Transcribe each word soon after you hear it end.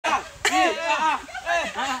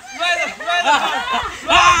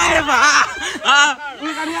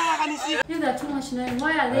Yeah, too much now.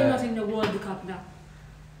 Why are they not in the World Cup now?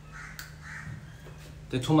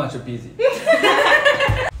 They too much busy.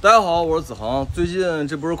 大家好，我是子恒。最近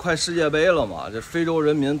这不是快世界杯了吗？这非洲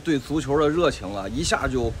人民对足球的热情啊，一下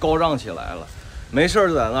就高涨起来了。没事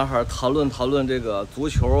就在那儿谈论这个足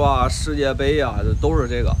球啊、世界杯啊，这都是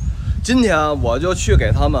这个。今天我就去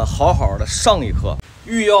给他们好好的上一课。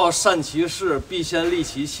欲要善其事，必先利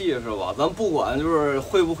其器，是吧？咱不管就是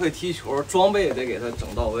会不会踢球，装备得给他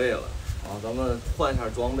整到位了啊！咱们换一下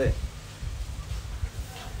装备。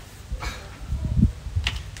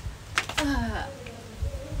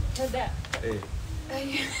Dad, 哎 are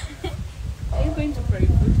you going to play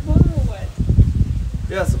football or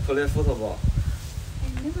what?，Yes, play football. I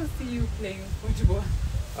never see you playing football.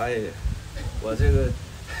 哎，我这个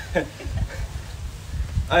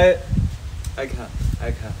I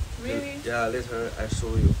can. Really? Yeah, later I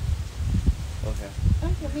show you. OK.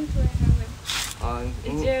 Okay, me too. I haven't. 啊，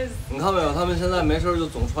 It is 你看没有？他们现在没事就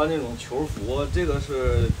总穿那种球服，这个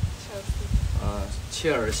是 Chelsea.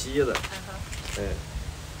 切尔西的。 哎，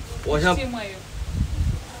 Which 我想 team are you?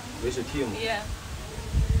 which team? Yeah.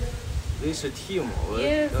 Which team? 我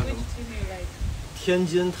Yes, 叫什 which 么？ team you like? 天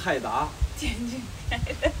津泰达。Tianjin.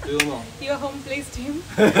 Do you know? Your home place team?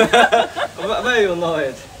 Why you know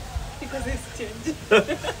it? Because it's Tianjin.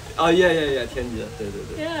 啊，yeah，天津，对。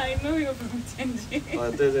 Yeah, I know you're from Tianjin. 啊，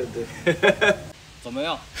对。怎么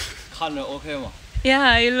样？看着 OK 吗？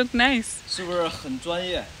 Yeah, you look nice. 是不是很专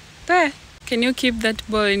业 There. Can you keep that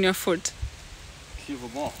ball in your foot? ？Keep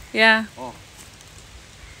ball. Yeah. Oh.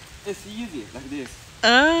 It's easy like this.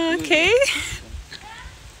 Okay.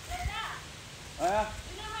 哎。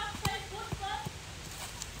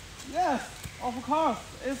Yes, of course.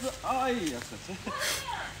 It's 哎呀，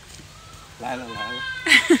来了。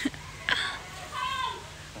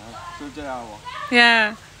就这样吧。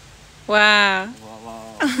 Yeah. Wow.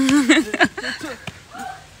 哇。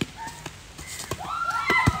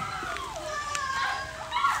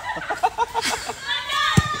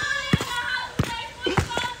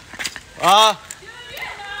啊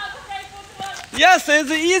 ！Yes,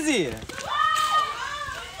 it's easy.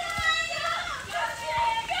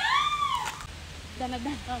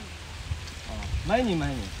 Many.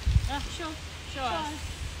 Show us.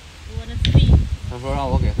 You wanna see? 他说让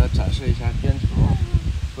我给他展示一下颠球，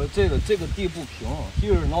不，这个地不平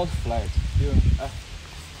 ，Here not flat. Here， 哎，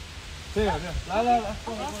这个，来，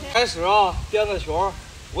开始啊，颠个球，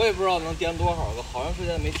我也不知道能颠多少个，好长时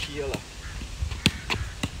间没踢了。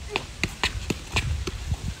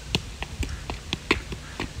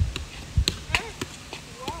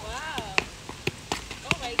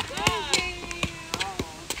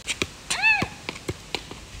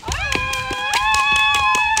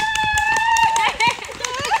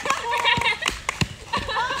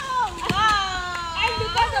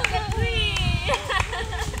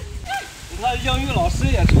英语老师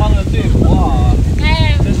也穿了队服啊！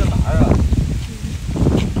哎，这是哪儿啊？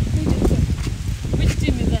 Which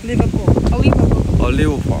team is that? Liverpool. Oh, Liverpool. 哦，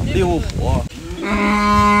利物浦。哎，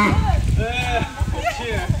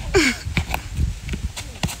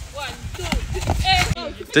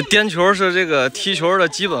这颠球是这个踢球的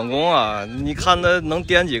基本功啊！你看他能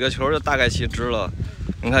颠几个球，就大概其知了。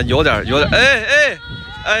你看有点，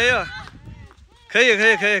哎呀，可以。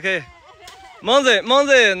蒙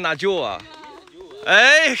子哪救啊？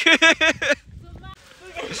哎，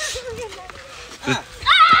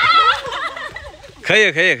可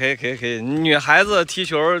以。女孩子踢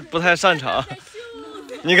球不太擅长，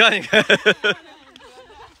你看。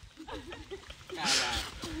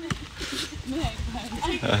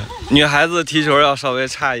女孩子踢球要稍微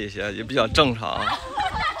差一些，也比较正常。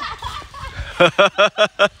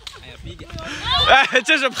哎，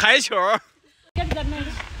这是排球。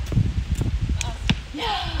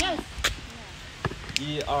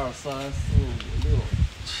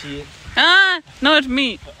 1、2、3、4、5、6、7。Not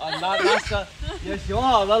me. 啊，拿3也行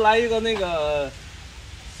啊，咱来一个那个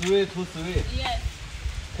 3 to 3。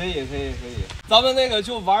可以。咱们那个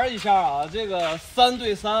就玩一下啊，这个3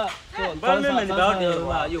对3，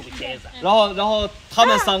然后他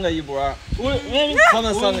们3个一波，他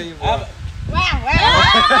们3个一波。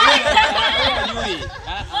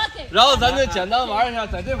然后咱就简单玩一下，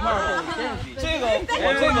在这块儿，这个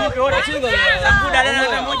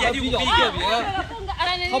比较特别，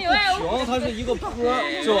它不平，它是一个坡，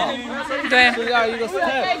是吧？对。是这样一个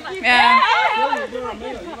step， 所以就是没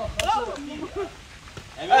有一个合适的地方。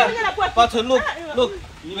哎 ，but look,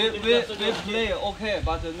 we play okay,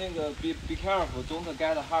 but 那个 be careful, don't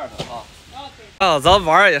get hurt 啊。啊，咱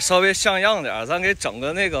玩也稍微像样点，咱给整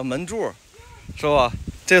个那个门柱，是吧？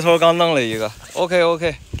这头刚弄了一个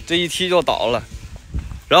 ，OK， 这一踢就倒了。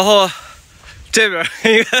然后这边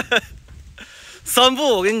一个3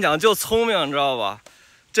步，我跟你讲就聪明，你知道吧？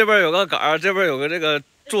这边有个杆儿，这边有个这个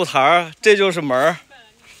柱台，这就是门儿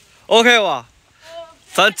 ，OK 吧？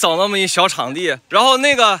咱整那么一小场地，然后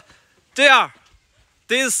那个这样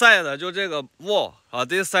 ，this side 就这个 wall 啊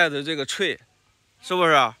 ，this side 这个 tree， 是不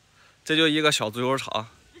是？这就一个小足球场。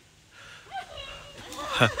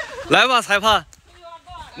来吧，裁判，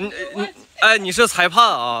哎，你是裁判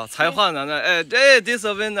啊？裁判呢？哎，this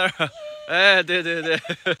winner。哎，对对对，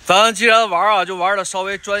咱既然玩啊，就玩的稍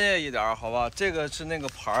微专业一点，好吧？这个是那个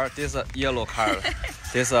牌儿 ，this yellow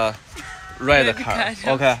card，this red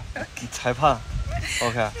card，OK， 裁判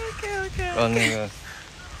 ，OK， 然后那个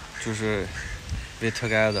就是 we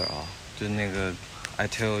together 啊，就那个 I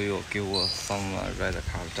tell you give 我 some red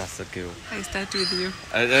card，just give。 I start with you.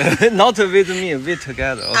 Not with me, we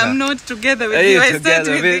together. Okay. I'm not together with you. I start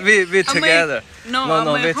together. with you. We together. No,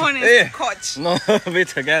 no, my we honest coach. No, we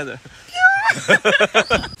together.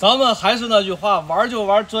 咱们还是那句话，玩就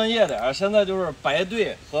玩专业点。现在就是白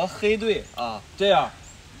队和黑队啊，这样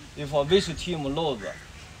 ，if which team lose，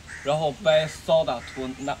 然后 buy soda to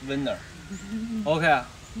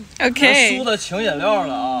winner。OK。Okay. 输的请饮料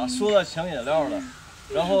了啊，输的请饮料了。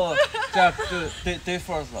然后这样就 they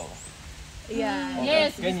first 了吧。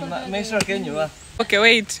Yes. 给你们，没事，给你们。 Okay,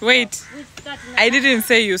 wait. I didn't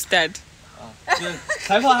say you start. 这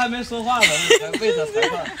裁判还没说话呢，为他裁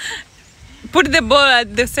判。Put the ball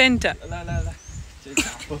at the center. 来，这家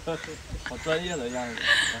伙好专业的样子。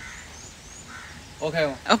OK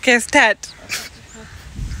吗？ Okay, start.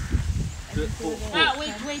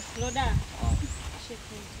 Wait, slow down.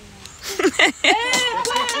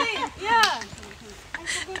 Yeah.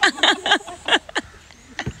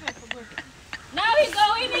 Now we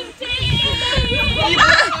go in team.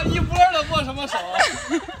 一波的握什么手？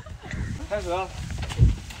开始。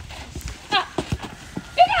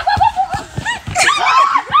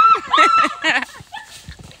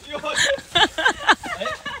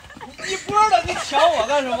一波的，你抢我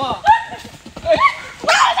干什么？哎，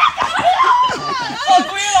犯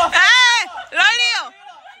规了！哎，Rolio,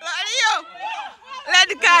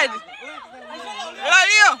 red card.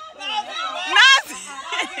 Rolio, nothing.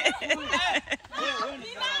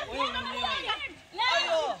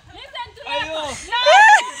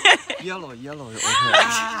 Yellow,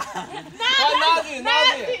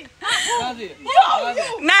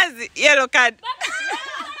 OK。Nazi, yellow card.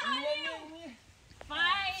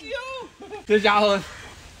 这家伙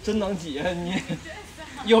真能挤啊！你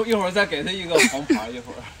一会儿再给他一个黄牌，一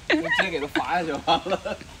会儿直接给他罚下去完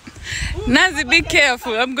了。Nazi, be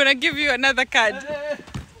careful. I'm gonna give you another card.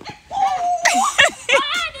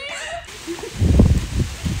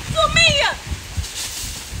 Sumia!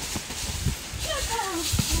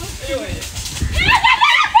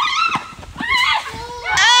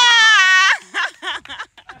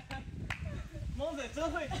 蒙嘴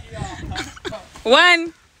真会踢啊！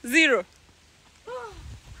 1-0.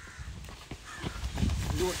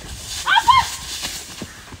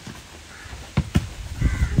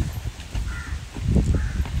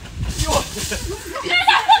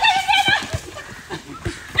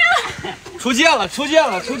 出界了！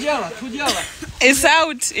 It's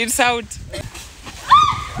out.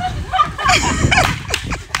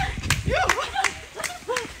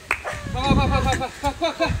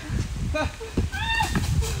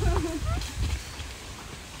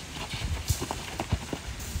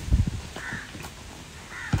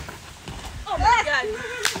 快！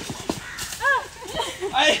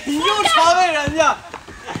哎，你又传给人家！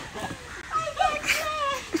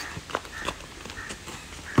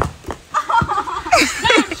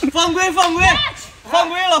犯规了！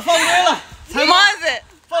裁判 Moses,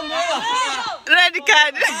 犯规了！ red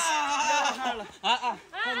card. 犯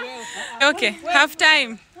规了！ Okay, half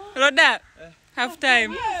time. Roda, half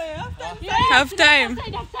time. Half time.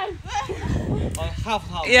 half。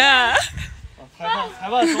 Yeah. 裁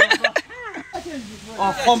判说了。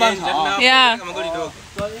哦，换半场。Yeah.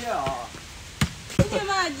 专业啊！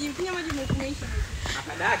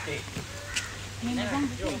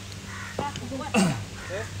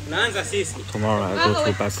 Tomorrow I go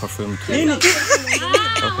to buy perfume too. Okay,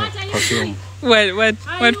 perfume.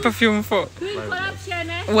 What perfume for?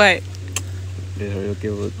 Why? Later you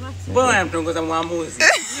give.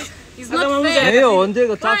 It's not fair. 没有，这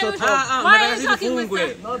个扎车套。 Why are you talking with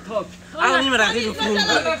them? Not talk. Oh, you're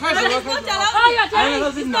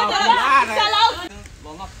telling me.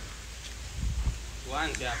 Long up.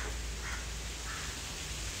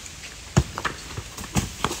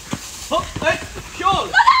 好，哎，漂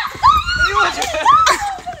亮！哎呦我去！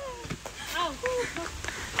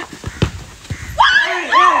哎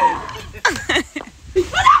哎！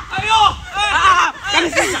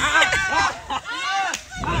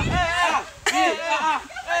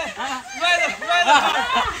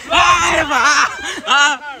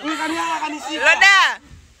 Loda.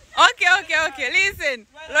 Okay. Listen.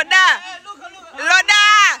 Loda.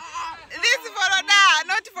 This is for Loda,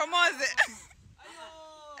 not for Mose.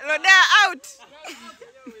 Loda, out.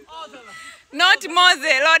 Not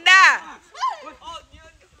Mose, Loda.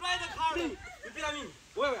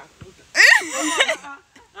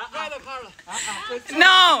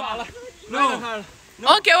 No.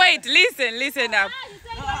 Okay, wait. Listen up.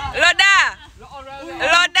 Loda,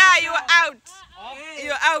 you are out.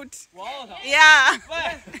 You're out. Yeah.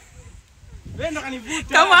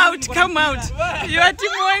 Come out. Your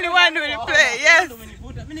team only one will play. Yes.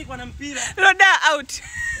 Loda out.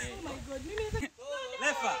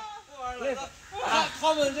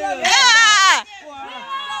 他们这个 Yeah.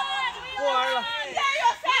 不玩了，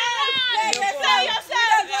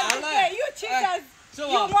是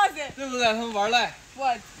吧？对不对？他们玩赖，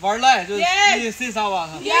玩赖就是你 say 啥吧？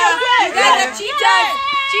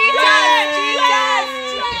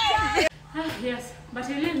 Yes, but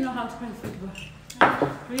he didn't know how to play football.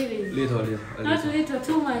 Really. Little. Not little,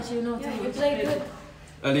 too much, you know. Yeah, you play good.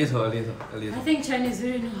 A little. I think Chinese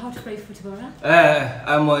really know how to play football, huh?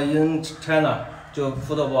 I'm in China. 就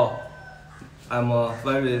football. I'm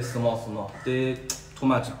very small. They too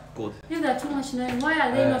much good. Yeah, they're too much now. Why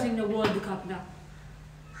are they not in the World Cup now?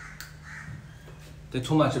 They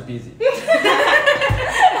too much busy.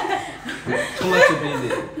 Too much busy.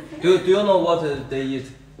 Do you know what they eat?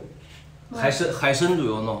 海参 do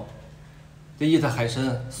you know? They eat 海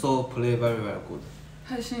参, so play very good.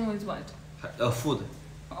 Hashim with what? Food.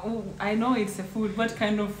 Oh, I know it's a food. What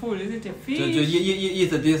kind of food? Is it a 就 fish? eat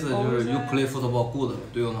this 就是 you play football good,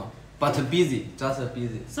 do you know? But busy, just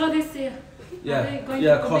busy. So this year, are they going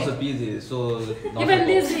to course compete? busy, so not Even good.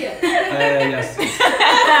 this year? Yes.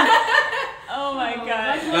 Oh my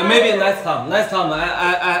god. Maybe next time.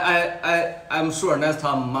 I'm sure next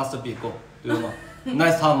time must be go. Do you know?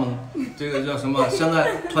 Next time 这个叫什么？现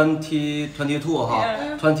在2022哈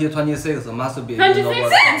 ，2026 must be in the World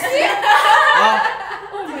Cup. 啊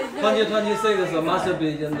 ，2026 must be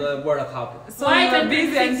in the World Cup. So you're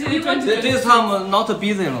busy until You want to be This time not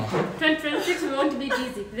busy 了。 2026 we want to be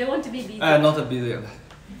busy. They want to be busy. Not busy 了。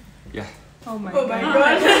Yeah. Oh my god.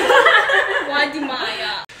 我的妈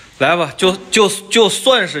呀！来吧，就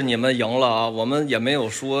算是你们赢了啊，我们也没有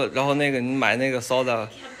输。然后那个你买那个 soda，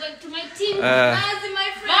 I'm going to my team. 哎。 As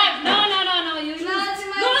my friend. No.